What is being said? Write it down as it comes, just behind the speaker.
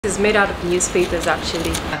It's made out of newspapers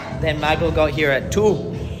actually. Then Mago got here at 2.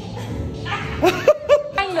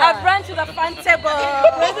 I've run to the front table.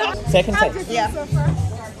 Second time? Yeah.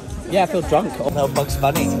 Yeah, I feel drunk. Oh no, Bugs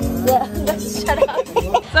Bunny. Yeah, shut up.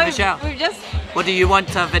 So Michelle, we've just... what do you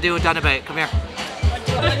want a video done about? Come here.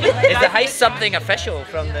 Is the heist something official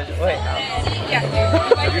from the... Wait. Yeah.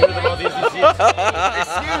 Have you heard about these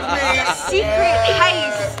Excuse me. Secret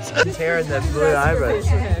heist. His hair and the blue eyebrows.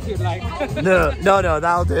 No,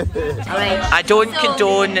 that'll do. I don't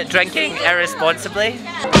condone drinking irresponsibly.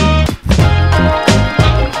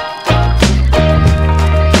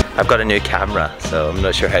 I've got a new camera, so I'm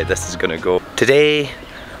not sure how this is going to go. Today,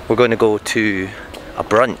 we're going to go to a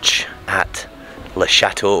brunch at Le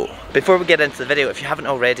Chateau. Before we get into the video, if you haven't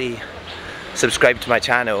already subscribed to my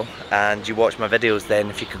channel and you watch my videos, then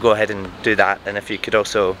if you could go ahead and do that, and if you could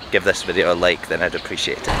also give this video a like, then I'd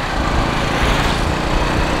appreciate it.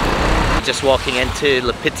 Just walking into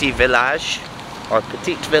Le Petit Village, or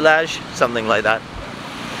Petite Village, something like that.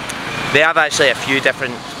 They have actually a few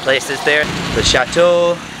different places there. Le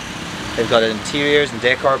Chateau, they've got an interiors and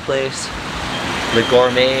decor place. Le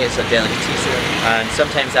Gourmet is a delicatessen, and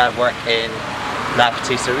sometimes I work in La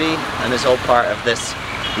Patisserie, and it's all part of this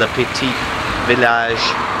Le Petit Village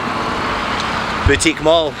boutique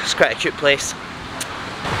mall. It's quite a cute place.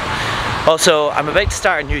 Also, I'm about to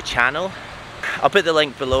start a new channel. I'll put the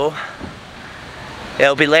link below.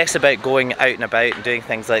 It'll be less about going out and about and doing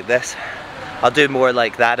things like this. I'll do more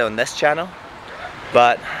like that on this channel,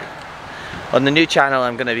 but on the new channel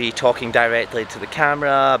I'm going to be talking directly to the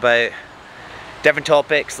camera about different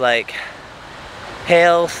topics like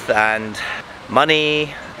health and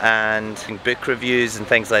money and book reviews and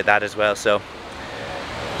things like that as well. So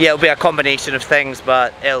yeah, it'll be a combination of things,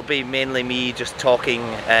 but it'll be mainly me just talking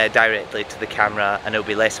directly to the camera, and it'll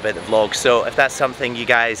be less about the vlog. So if that's something you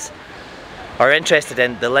guys are interested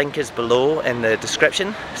in, the link is below in the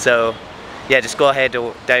description. So yeah, just go ahead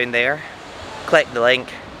down there, click the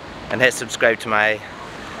link and hit subscribe to my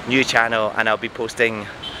new channel, and I'll be posting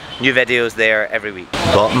new videos there every week.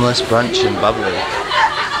 Bottomless Brunch and Bubbly.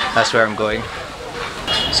 That's where I'm going.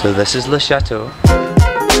 So this is Le Chateau.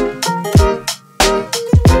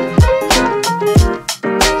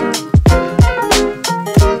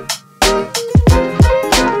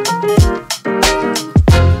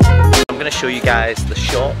 I'm going to show you guys the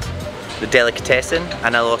shop, the delicatessen,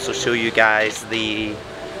 and I'll also show you guys the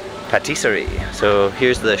patisserie. So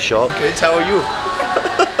here's the shop. Good, how are you?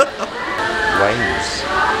 Wines.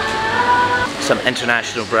 Some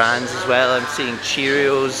international brands as well. I'm seeing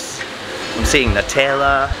Cheerios, I'm seeing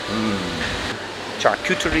Nutella,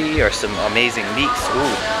 charcuterie, or some amazing meats.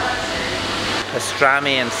 Ooh.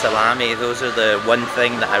 Pastrami and salami, those are the one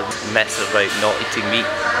thing that I miss about not eating meat.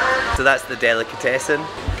 So that's the delicatessen.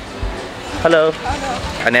 Hello.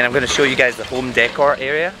 Hello. And then I'm going to show you guys the home decor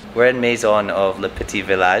area. We're in Maison of Le Petit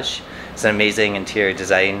Village. It's an amazing interior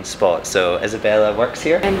design spot. So Isabella works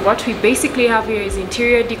here. And what we basically have here is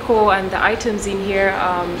interior decor, and the items in here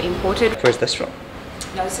are imported. Where's this from?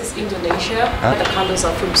 Now this is Indonesia. Huh? The candles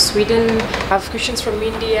are from Sweden. We have cushions from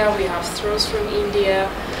India. We have throws from India.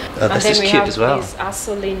 Oh, this is cute as well. And then we have these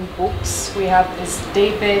Assolin books. We have these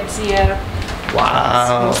day beds here.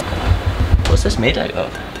 Wow. What's this made out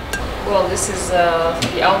of? Well, this is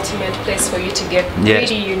the ultimate place for you to get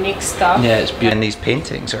really unique stuff. Yeah, it's beautiful. And these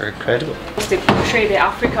paintings are incredible. They portray the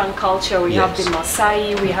African culture. We have the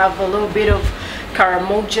Maasai, we have a little bit of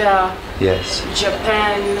Karamoja,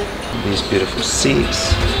 Japan. These beautiful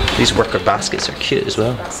seats. These worker baskets are cute as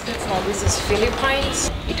well. Baskets. Now this is Philippines.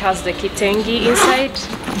 It has the kitengi inside.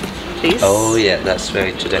 This. Oh yeah, that's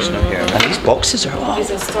very traditional here. And these boxes are These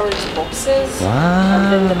are storage boxes. Wow.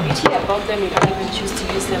 And then the beauty about them, you can even choose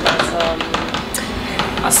to use them as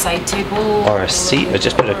a side table. Or a seat, or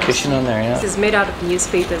just put a cushion on there, yeah. This is made out of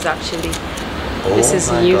newspapers actually. Oh, this is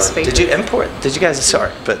newspapers. Did you import, did you guys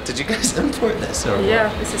import this? Or yeah,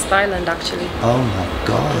 what? this is Thailand actually. Oh my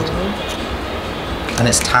god. And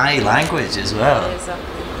it's Thai language as well. Exactly.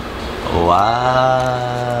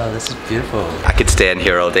 Wow, this is beautiful. I could stay in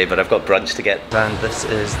here all day, but I've got brunch to get. And this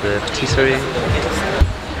is the patisserie.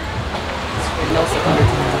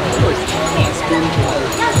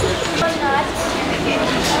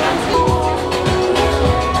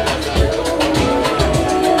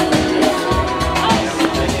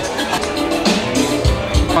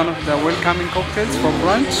 One of the welcoming cocktails for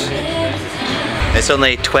brunch. It's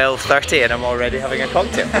only 12:30 and I'm already having a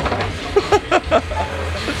cocktail.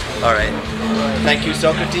 Alright. Thank you,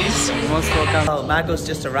 Socrates. Most welcome. Oh, Mago's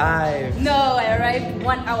just arrived. No, I arrived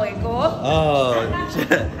 1 hour ago. Oh,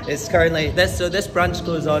 it's currently, this brunch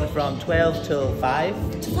goes on from 12 till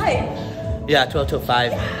 5. To 5? Yeah, 12 till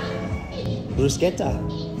 5. Bruschetta.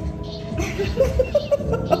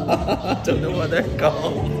 I don't know what they're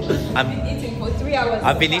called. I've been eating for 3 hours.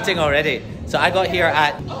 I've been eating already. So I got here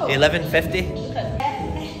at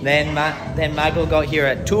 11:50. Then Mago got here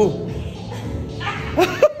at 2.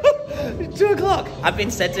 2 o'clock. I've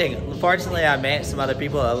been sitting. Unfortunately, I met some other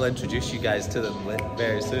people. I'll introduce you guys to them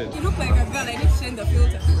very soon. You look like a girl. I need to change the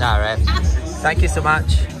filter. Alright. Thank you so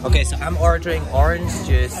much. Okay, so I'm ordering orange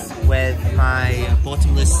juice with my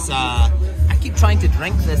bottomless... I keep trying to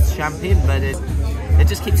drink this champagne, but it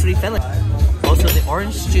just keeps refilling. Also, the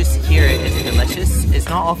orange juice here is delicious. It's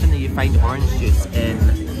not often that you find orange juice in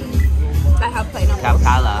I have pineapple.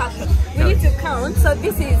 Kampala. We need to count. So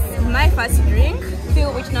this is my first drink.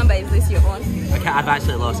 Phil, which number is this you're on? Okay, I've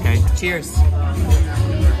actually lost count. Cheers.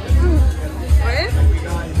 Well,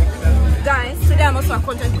 guys, today I'm also a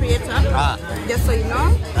content creator. Just so you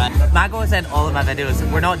know. Right. Mago is in all of my videos.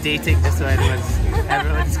 We're not dating, just so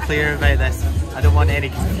everyone's clear about this. I don't want any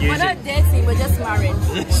confusion. We're not dating, we're just married.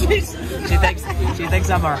 she thinks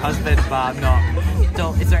I'm her husband, but I'm not.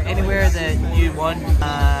 So, is there anywhere that you want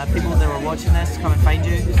people that are watching this to come and find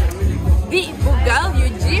you? BBQ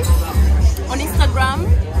UG on Instagram.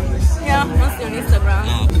 Yeah, mostly on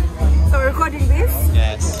Instagram. So we're recording this.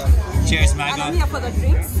 Yes. Cheers, Mago. And I'm here for the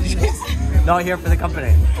drinks. Not here for the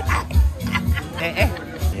company.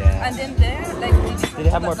 Yeah. And then there, like, do they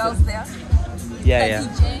have more girls there? Yeah.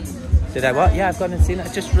 DJ. Did I what? Yeah, I've gone and seen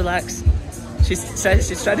it. Just relax. She's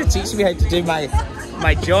trying to teach me how to do my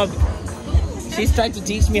job. She's trying to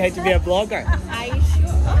teach me how to be a blogger. Are you sure?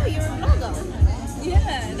 Oh, you're a blogger. Yeah,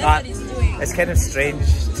 that's what he's doing. It's kind of strange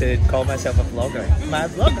to call myself a vlogger. Am I a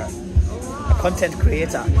vlogger? A content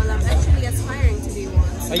creator. Well, I'm actually aspiring to be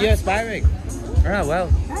one. Are you aspiring? Oh, well.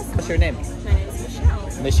 What's your name? My name is Michelle.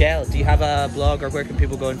 Michelle, do you have a blog, or where can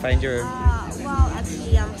people go and find your... Well,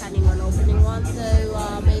 actually, I'm planning on opening one,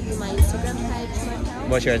 so maybe my Instagram page might help.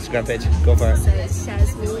 What's your Instagram page? Go for it. So it's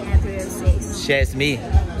SharesMe@306. Shares me.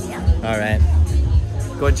 Yeah. Alright.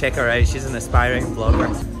 Go and check her out. She's an aspiring vlogger.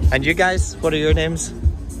 And you guys, what are your names?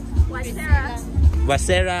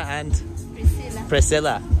 Wasera and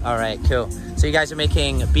Priscilla. Alright, cool. So you guys are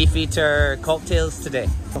making Beefeater cocktails today.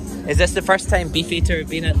 Is this the first time Beefeater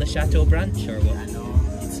been at the Chateau brunch, or what? No,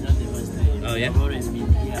 it's not the first time. Oh yeah? I've always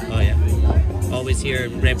been here. Oh yeah. Always here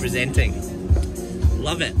representing.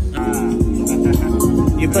 Love it.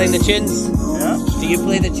 You playing the tunes? Yeah? Do you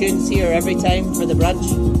play the tunes here every time for the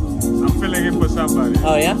brunch? I'm filling in for somebody.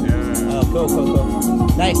 Oh yeah? Yeah. Oh cool.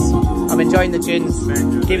 Nice. I'm enjoying the tunes.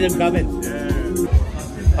 Thank you. Keep them coming. Yeah.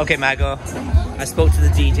 Okay, Mago. I spoke to the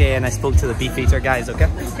DJ and I spoke to the Beefeater guys, okay?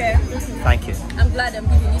 Okay. Thank you. I'm glad I'm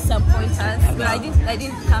giving you some pointers. But I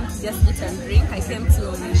didn't come to just eat and drink. I came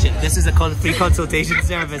to... Shit, this is a free consultation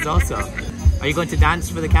service also. Are you going to dance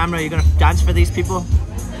for the camera? Are you going to dance for these people?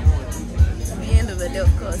 At the end of the day,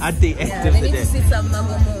 of course. At the end of the they need day. to see some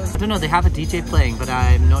Mago moves. I don't know, they have a DJ playing, but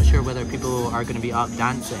I'm not sure whether people are going to be up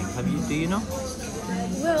dancing. Do you know?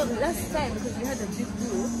 Well, last time, because we had a big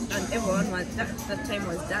group and everyone was that time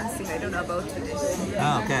was dancing. I don't know about today.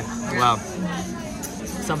 Oh, okay. Wow.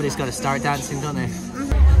 Somebody's got to start dancing, don't they?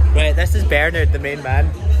 Right, this is Bernard, the main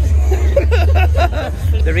man.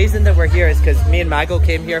 The reason that we're here is because me and Mago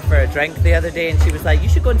came here for a drink the other day, and she was like, you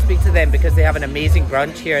should go and speak to them because they have an amazing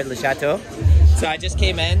brunch here at Le Chateau. So I just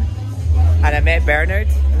came in and I met Bernard,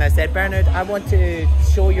 and I said, Bernard, I want to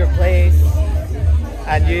show your place,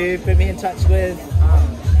 and you put me in touch with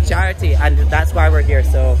Charity, and that's why we're here.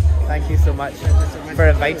 So thank you so much for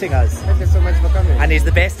inviting us. Thank you so much for coming. And he's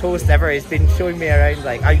the best host ever. He's been showing me around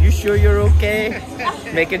like, are you sure you're okay?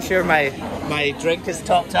 Making sure my drink is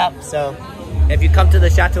topped up. So if you come to the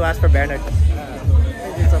Chateau, ask for Bernard.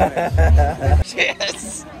 Thank you so much.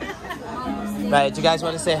 Yes. Right, do you guys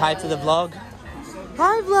want to say hi to the vlog?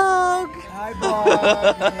 Hi vlog! Hi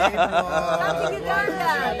vlog! Hey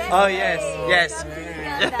vlog! Oh yes.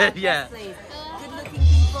 Yeah.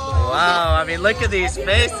 Wow, I mean, look at these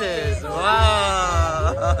faces.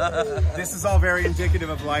 Wow. This is all very indicative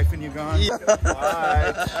of life in Uganda.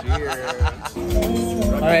 Bye.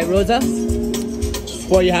 Cheers. Alright, Rosa,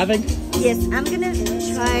 what are you having? Yes, I'm gonna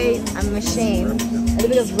try, I'm ashamed, a little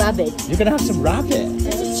bit of rabbit. You're gonna have some rabbit.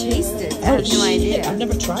 I just taste it. I have no shit. idea. I've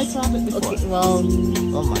never tried rabbit before. Okay, well...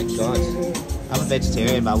 Oh my god. I'm a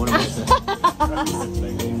vegetarian, but I want to make it. Oh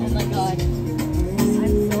my god.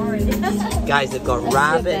 I'm sorry. Guys, they've got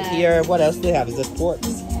rabbit here. What else do they have? Is this pork?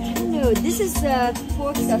 No, this is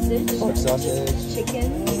pork sausage. Pork sausage.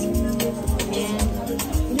 Chicken.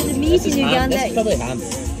 And the meat in Uganda. This is probably ham.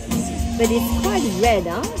 But it's quite red,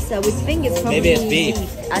 huh? So we think it's probably Maybe it's beef.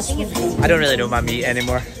 I think it's beef. I don't really know my meat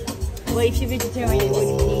anymore. Well, if you're vegetarian, it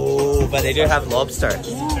wouldn't be. Oh, but they do have lobster.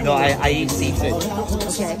 No, I eat seafood.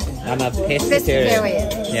 Okay. I'm a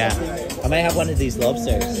pescatarian. Yeah. I might have one of these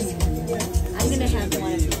lobsters. I'm gonna have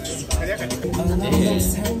one of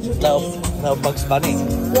these. Little Bugs Bunny.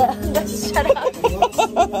 Yeah, shut up.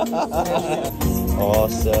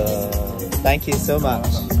 Awesome. Thank you so much.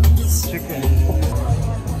 Chicken.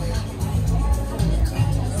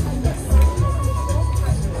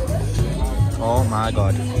 Oh my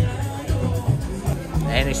god.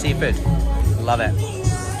 Any seafood. Love it.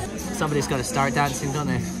 Somebody's got to start dancing, don't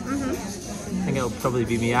they? I think it'll probably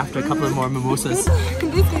be me after a couple of more mimosas.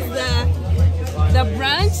 This is the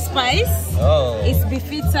brunch spice. Oh. It's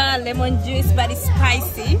bifita, lemon juice, but it's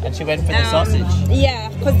spicy. And she went for the sausage. Yeah,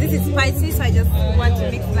 because this is spicy, so I just want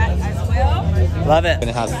to mix that as well. Love it.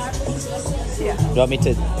 Gonna have. Yeah. Do you want me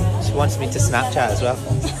to? She wants me to Snapchat as well.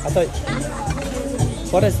 I thought.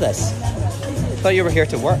 What is this? I thought you were here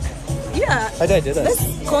to work. Yeah. How do I do this?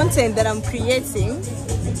 This content that I'm creating.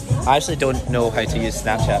 I actually don't know how to use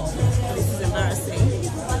Snapchat. This is embarrassing.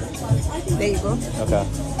 There you go. Okay.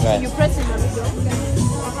 Right. You press it on the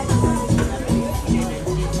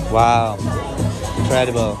Wow.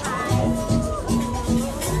 Incredible.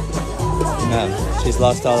 Man, she's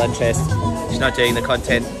lost all interest. She's not doing the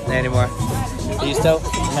content anymore. Are you still?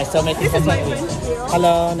 Am I still making content?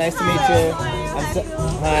 Hello, nice to meet you.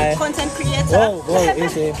 Hi. content creator. Whoa, whoa,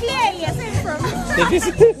 easy. Clearly, I said from.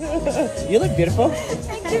 You look beautiful.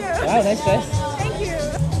 Thank you. Wow, nice dress. Thank you.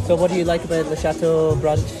 So what do you like about the Chateau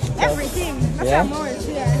brunch? Everything. That's Yeah? I'm always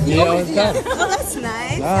here. You always come. Oh, that's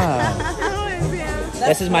nice. Ah, I'm always here.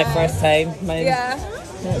 this is my first time. Yeah.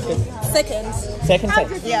 Yeah, it's good. Second. Second time.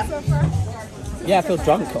 Yeah. Yeah, I feel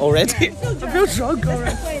drunk already. I feel drunk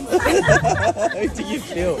already. How do you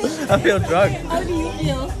feel? I feel drunk. How do you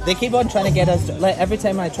feel? They keep on trying to get us. Like every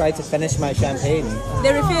time I try to finish my champagne,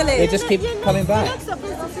 They refill it. they just keep coming back.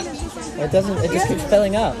 It doesn't. It just keeps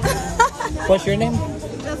filling up. What's your name?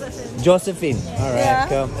 Josephine. All right, Yeah.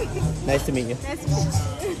 cool. Nice to meet you.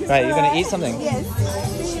 Right, you're gonna eat something. Yes.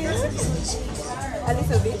 A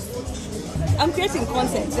little bit. I'm creating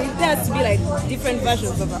content, so it has to be like different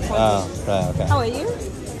versions of a content. Oh, right, okay. How are you?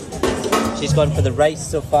 She's gone for the rice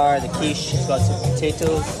so far, the quiche. She's got some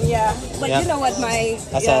potatoes. Yeah. But Yeah. you know what my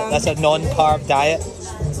That's a non-carb diet.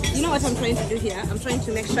 you know what I'm trying to do here? I'm trying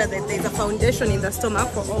to make sure that there's a foundation in the stomach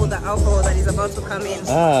for all the alcohol that is about to come in.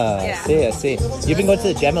 Ah, Yeah. I see. You've been going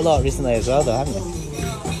to the gym a lot recently as well, though, haven't you?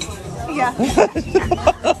 Yeah.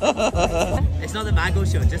 It's not the mango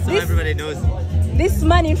show, just so everybody knows. This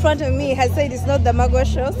man in front of me has said it's not the Mago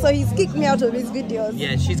show, so he's kicked me out of his videos.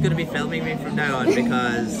 Yeah, she's going to be filming me from now on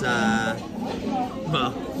because,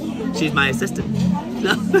 well, she's my assistant.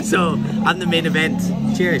 So, I'm the main event.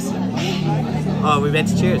 Cheers. Oh, we went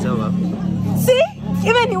to cheers. Oh, well. See?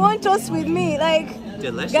 Even he won't toast with me. Like,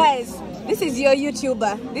 Delicious. guys, this is your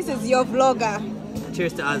YouTuber. This is your vlogger.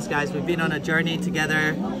 Cheers to us, guys. We've been on a journey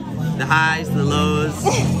together. The highs, the lows,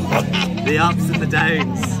 the ups and the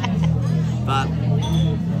downs. But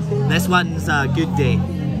this one's a good day.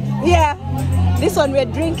 Yeah. This one we're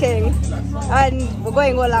drinking and we're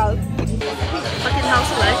going all out. Fucking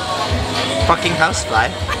housefly. Fucking housefly.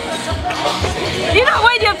 You know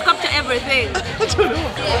why do you have to capture everything?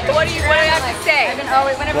 What do you have to say? I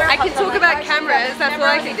can talk about cameras, that's what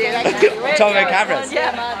I can do. Talking about cameras.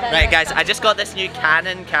 Yeah. Right, guys, I just got this new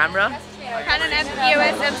Canon camera. Canon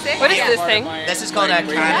EOS M6. What is this thing? This is called a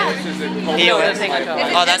Canon EOS.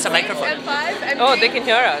 Oh, that's a microphone. Oh, they can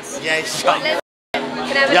hear us. Yeah, sure.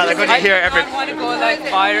 Yeah, they're going to hear every. I want to go like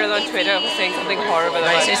viral on Twitter for saying something horrible.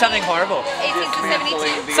 Right, say something horrible. 18 to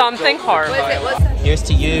 72. Something horrible. Here's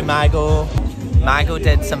to you, Mago. Mago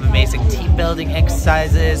did some amazing team building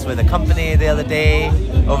exercises with a company the other day,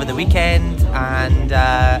 over the weekend, and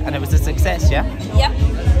it was a success, yeah? Yep,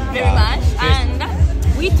 very much. And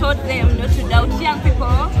we taught them not to doubt young people,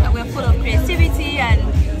 that we're full of creativity, and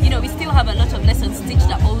you know, we still have a lot of lessons to teach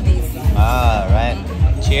the oldies. Ah, right.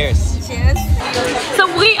 Cheers. Cheers. So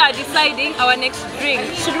we are deciding our next drink.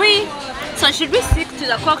 Should we stick to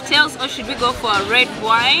the cocktails or should we go for a red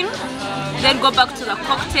wine? Then go back to the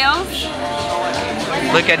cocktails.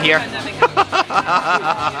 Look at here.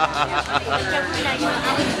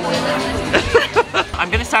 I'm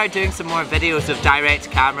gonna start doing some more videos of direct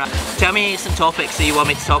camera. Tell me some topics that you want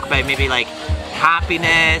me to talk about, maybe like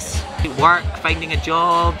happiness, work, finding a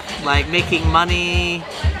job, like making money,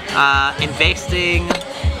 investing.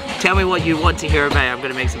 Tell me what you want to hear about. I'm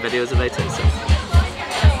gonna make some videos about it. So.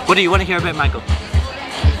 What do you want to hear about, Michael?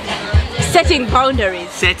 Setting boundaries.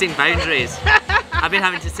 Setting boundaries. I've been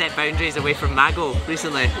having to set boundaries away from Mago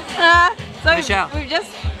recently. So Michelle, we've just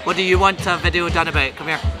what do you want a video done about? Come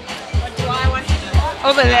here. what do I want to do?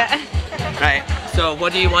 Over there. Right, so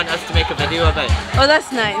what do you want us to make a video about? Oh,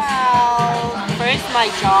 that's nice. First, my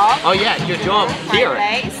job. Oh yeah, your job here.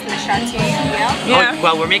 My place, the Chateau here. Yeah. Oh,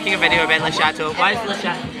 well, we're making a video about Le Chateau. Why is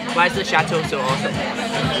Le Chateau so awesome?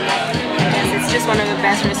 Because it's just one of the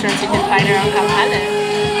best restaurants you can find around Kampala.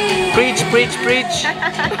 Preach, preach, preach.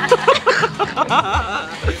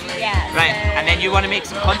 Yeah. Right, and then you want to make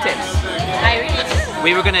some content. I really do.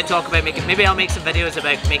 We were going to talk about making, maybe I'll make some videos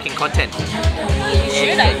about making content. You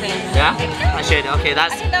should, I think. Yeah? I should, okay, I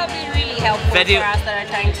think that would be really helpful for us that are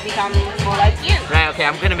trying to become more like you. Right, okay,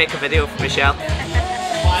 I'm going to make a video for Michelle.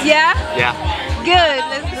 Yeah? Yeah. Good,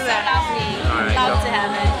 let's do that. Lovely. Alright, Love go. to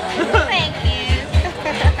have it. Thank you.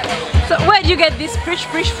 So where'd you get this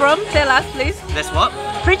preach from? Tell us please. This what?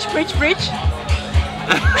 Preach.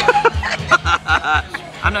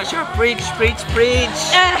 I'm not sure. Preach, preach, preach.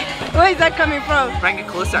 Where is that coming from? Bring it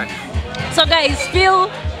closer. So guys,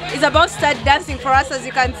 Phil is about to start dancing for us, as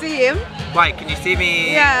you can see him. Why? Can you see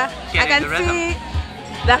me? Yeah, I getting can the rhythm? see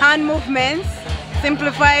the hand movements.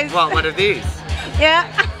 Simplifies. What are these? Yeah.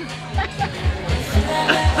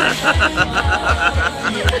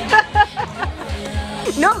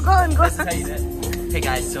 No, go on. This is how you do it. Hey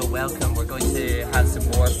guys, so welcome. We're going to have some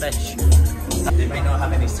more fish. They might not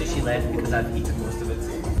have any sushi left because I've eaten most of it.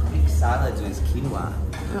 Big salad with quinoa.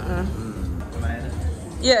 Am I in it?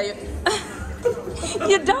 Yeah.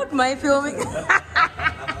 You don't mind filming.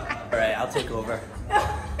 Alright, I'll take over.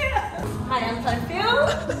 Hi, I'm Phil.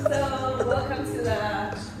 So welcome to the.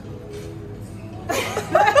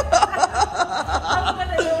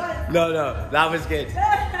 No, that was good.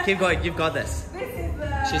 Keep going, you've got this. This is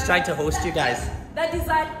the. She's trying to host you guys. The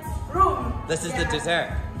dessert room. This is the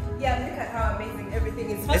dessert. Yeah, look at how amazing everything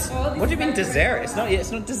is. First of all, What do you mean dessert? It's not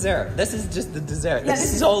dessert. This is just the dessert. Yeah,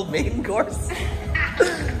 this is all main course.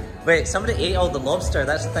 Wait, somebody ate all the lobster.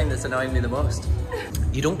 That's the thing that's annoying me the most.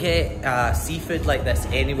 You don't get seafood like this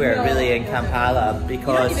anywhere really in Kampala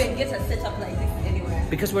because you don't even get a setup like this anywhere.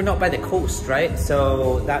 Because we're not by the coast, right?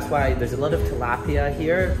 So that's why there's a lot of tilapia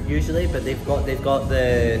here usually, but they've got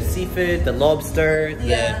the seafood, the lobster,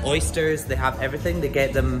 the oysters. They have everything. They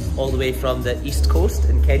get them all the way from the east coast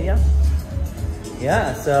in Kenya.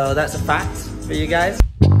 Yeah, so that's a fact for you guys.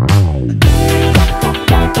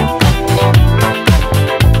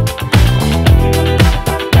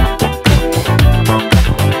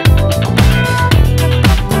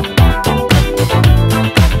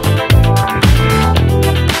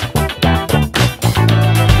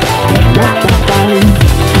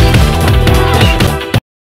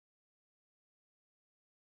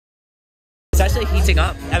 It's actually heating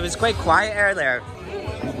up. It was quite quiet earlier.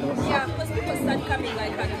 Yeah, because people start coming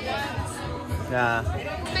like at Yeah.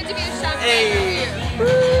 Hey!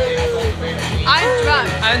 I'm drunk.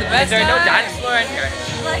 I'm the best. Is there no dance floor in here?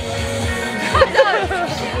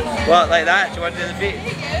 What, like that? Do you want to do the feet?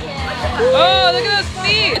 Oh, look at those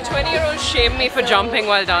feet! A 20-year-old shamed me for jumping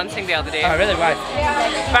while dancing the other day. Oh, really? Why?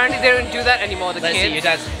 Apparently they don't do that anymore, the Let's kids. see you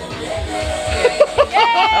dance.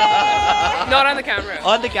 Not on the camera.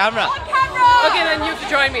 On the camera. Okay, then you have to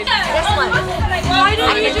join me. This one. Why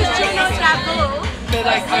don't you just turn on Chateau? They're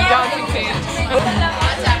like, I'm dancing fans.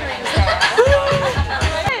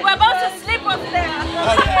 We're about to sleep up there.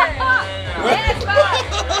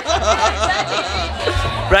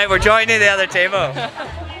 Right, we're joining the other table.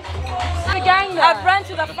 I've run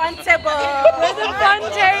to the front table. Where's the front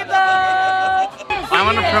table? I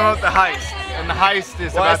want to promote the heist, and the heist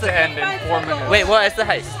is about to end in 4 minutes. Wait, what is the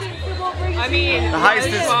heist? I mean, The heist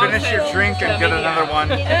is finish your drink and get another one.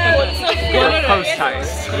 Post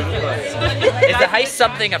heist. Is the heist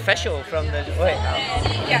something official from the... Wait.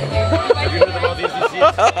 Have you heard about these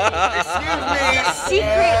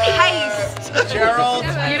Secret heist. Gerald.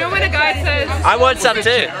 you know when a guy says, I want some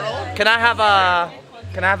too. Can I have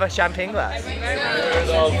a champagne glass?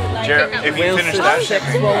 Gerald, if you finish that shit.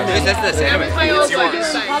 Who's this anyway? It's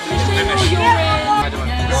yours.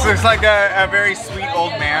 This looks like a very sweet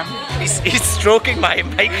old man. He's stroking my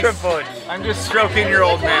microphone. I'm just stroking your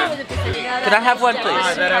old man. Can I have one, I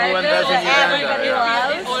please? bet everyone does in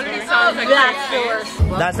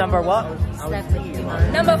Uganda. That's number what?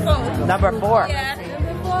 Number 4. Number 4. Yeah.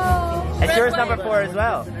 It's yours number 4 as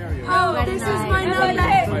well. Oh, this is my number.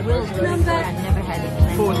 Number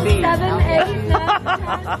 14. 7, 8,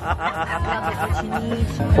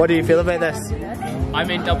 What do you feel about this? I'm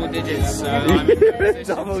in double digits, so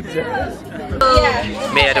Double digits.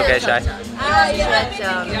 Yeah. Me, I don't get shy.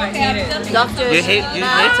 Doctor. You hate it? I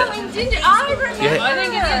remember. You hate I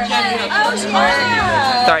think it's a genuine. Oh,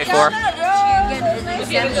 yeah. 34.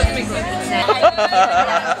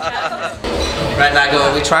 Right, Lago,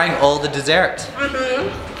 are we trying all the dessert?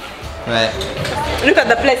 Right. Look at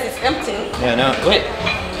the place, it's empty. Yeah, no. Wait.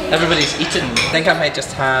 Everybody's eating. I think I might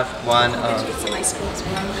just have one of Some ice cream as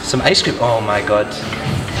well. some ice cream. Oh my god.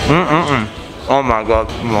 Oh my god.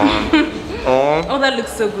 Oh, that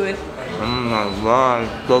looks so good. Oh my god.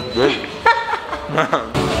 So good.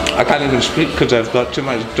 I can't even speak because I've got too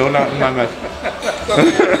much donut in my mouth.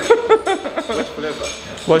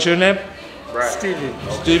 What's your name? Steven.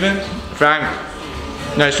 Steven? Frank.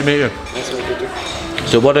 Nice to meet you. Nice to meet you too.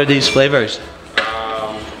 So what are these flavors?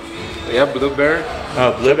 We have blueberry,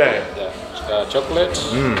 Oh, blueberry. chocolate,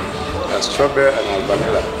 strawberry, and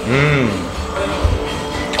vanilla.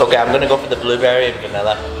 Okay, I'm gonna go for the blueberry and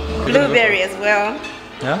vanilla. Blueberry as well.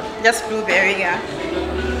 Yeah? Just blueberry, yeah.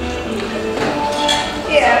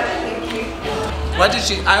 Yeah, thank you. Why did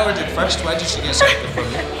she? I ordered first. Why did she get something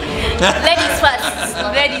from me? Ladies first.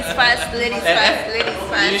 Ladies first. Ladies first. Ladies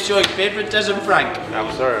Are you first. showing favoritism, Frank?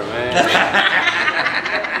 I'm sorry, man.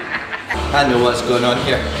 I know what's going on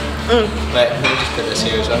here. Right, let me just put this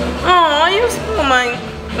here as well. Oh, you spoil mine.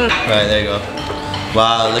 Right, there you go.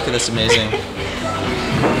 Wow, look at this amazing.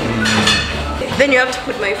 Then you have to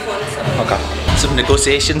put my phone somewhere. Okay. Some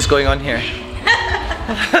negotiations going on here.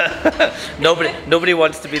 Nobody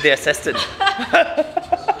wants to be the assistant.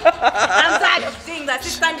 I'm tired of seeing the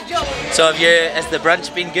assistant job. So has the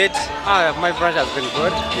brunch been good? My brunch has been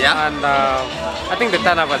good. Yeah. And I think the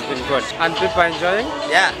turn-up has been good. And people are enjoying?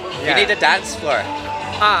 Yeah. You Yeah. need a dance floor.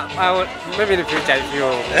 I would, maybe in the future if you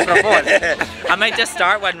propose. I might just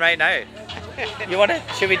start one right now.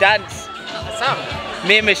 Should we dance? Some.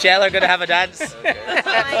 Me and Michelle are gonna have a dance. Maybe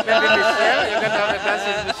Michelle, you're going to have a dance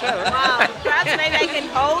with Michelle. Wow, perhaps maybe I can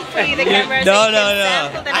hold for you the camera. No, so you no, can no.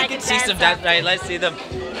 sample, then I can see some dance. Right, let's see them.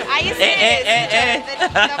 Are you serious?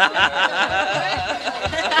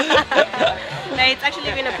 No, it's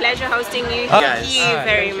actually been a pleasure hosting you. Thank you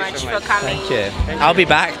very much for coming. Thank you. I'll be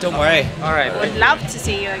back. Don't worry. All right. Would love to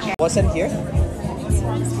see you again. What's in here?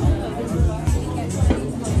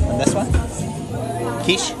 And this one?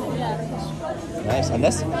 Quiche. Nice. And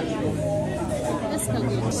this?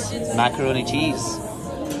 Macaroni cheese.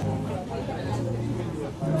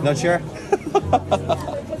 Not sure?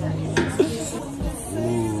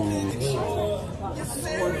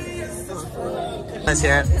 Let's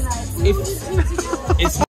hear it.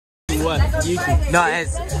 It's what YouTube. No,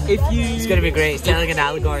 it's It's gonna be great. It's telling an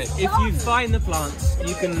allegory. If you find the plants,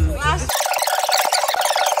 you can.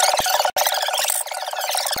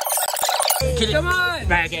 Come on!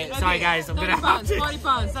 Right, okay. Sorry guys, I'm gonna have to. 40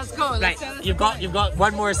 pounds, let's go. Right, you've got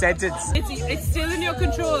one more sentence. It's still in your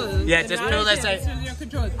control. Yeah, just pull this out. It's still in your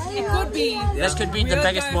control. It could be. This could be the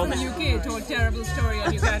biggest moment. UK told terrible story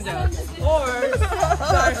on Uganda, or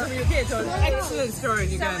guys from UK told excellent story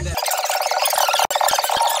in Uganda.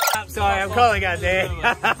 Sorry, I'm calling out there.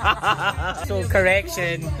 So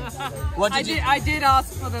correction. What did you? I did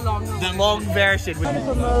ask for the long one. The long version.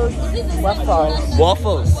 Waffles.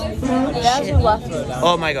 Waffles. There's a waffle.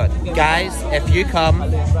 Oh my god, guys! If you come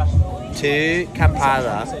to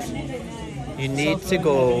Kampala, you need to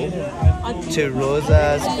go to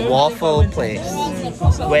Rosa's waffle place,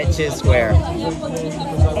 which is where? In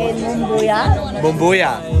Mumbuya.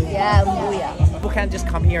 Mumbuya. Yeah, Mumbuya. People can't just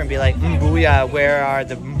come here and be like, Mbuya, where are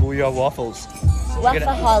the Mbuya waffles?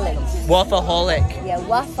 Waffaholic. Waffaholic. Yeah,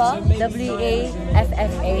 Waffa.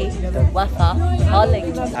 W-A-F-F-A.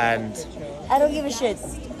 Waffaholic. And I don't give a shit.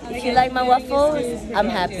 If you like my waffles, I'm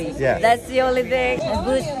happy. Yeah. That's the only thing.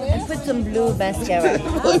 And put some blue mascara.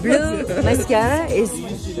 Blue mascara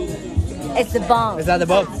it's the bomb. is that the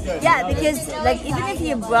bomb? Yeah, because like even if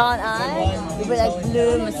you're brown eye, you put like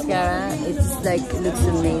blue mascara, it's like looks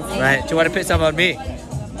amazing. Right, do you want to put some on me?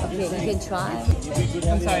 Okay, you can try.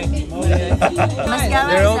 I'm sorry. Mascara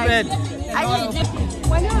They're is open. like, I just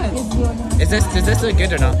Why not? Does this look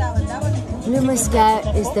good or not? blue mascara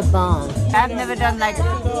is the bomb. I've never done like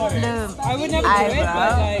blue I would never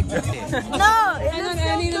eyebrow. do it, but like. No, it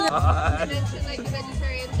looks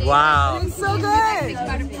Wow. so good.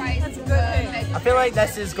 I feel like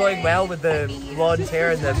this is going well with the blonde hair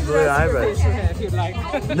and the blue eyebrows. If you'd like.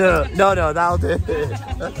 No, that'll do.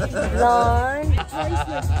 Blonde.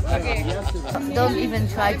 Don't even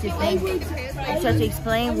try to think. Try to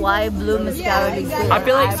explain why blue mascara looks good. I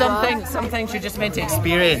feel like Eyebrow. some things you're just meant to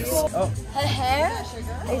experience. Her hair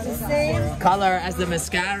is the same. Color as the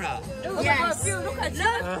mascara. Yes. Look.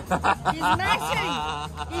 He's matching.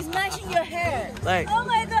 He's matching your hair. Like, Oh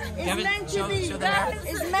my god. It's meant to be. show the hair.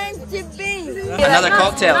 It's meant to be. another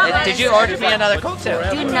cocktail. Did you order me another cocktail?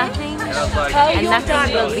 Do nothing. and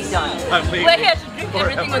nothing will be done. We're here to drink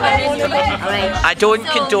everything on the menu. Right. I don't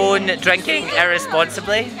condone drinking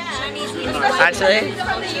irresponsibly. Actually,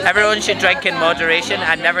 everyone should drink in moderation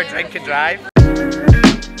and never drink and drive.